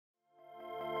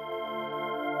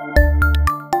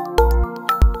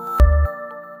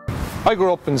I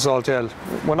grew up in Salthill.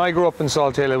 When I grew up in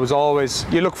Salthill, it was always,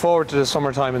 you look forward to the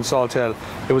summertime in Salthill.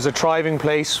 It was a thriving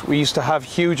place. We used to have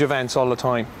huge events all the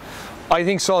time. I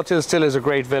think Salthill still is a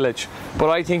great village, but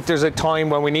I think there's a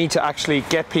time when we need to actually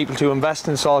get people to invest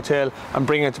in Salthill and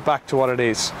bring it back to what it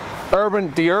is.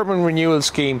 The urban renewal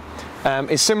scheme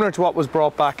is similar to what was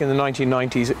brought back in the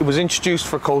 1990s. It was introduced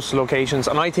for coastal locations,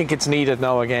 and I think it's needed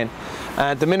now again.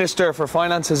 The Minister for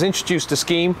Finance has introduced a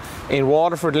scheme in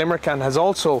Waterford, Limerick, and has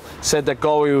also said that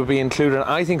Galway will be included.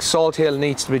 I think Salthill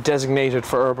needs to be designated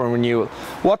for urban renewal.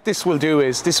 What this will do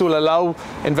is this will allow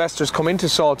investors come into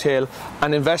Salthill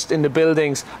and invest in the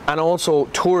buildings and also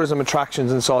tourism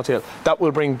attractions in Salthill. That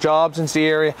will bring jobs into the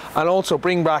area and also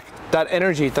bring back that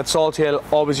energy that Salthill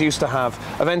always used to have.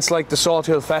 Events like the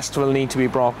Salthill Festival need to be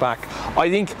brought back. I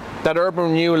think that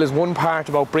urban renewal is one part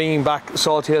about bringing back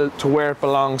Salthill to where it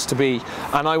belongs to be,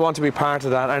 and I want to be part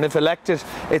of that. And if elected,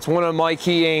 it's one of my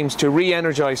key aims to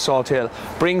re-energise Salthill,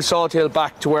 bring Salthill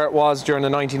back to where it was during the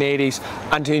 1980s,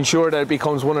 and to ensure that it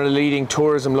becomes one of the leading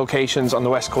tourism locations on the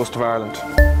west coast of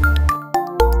Ireland.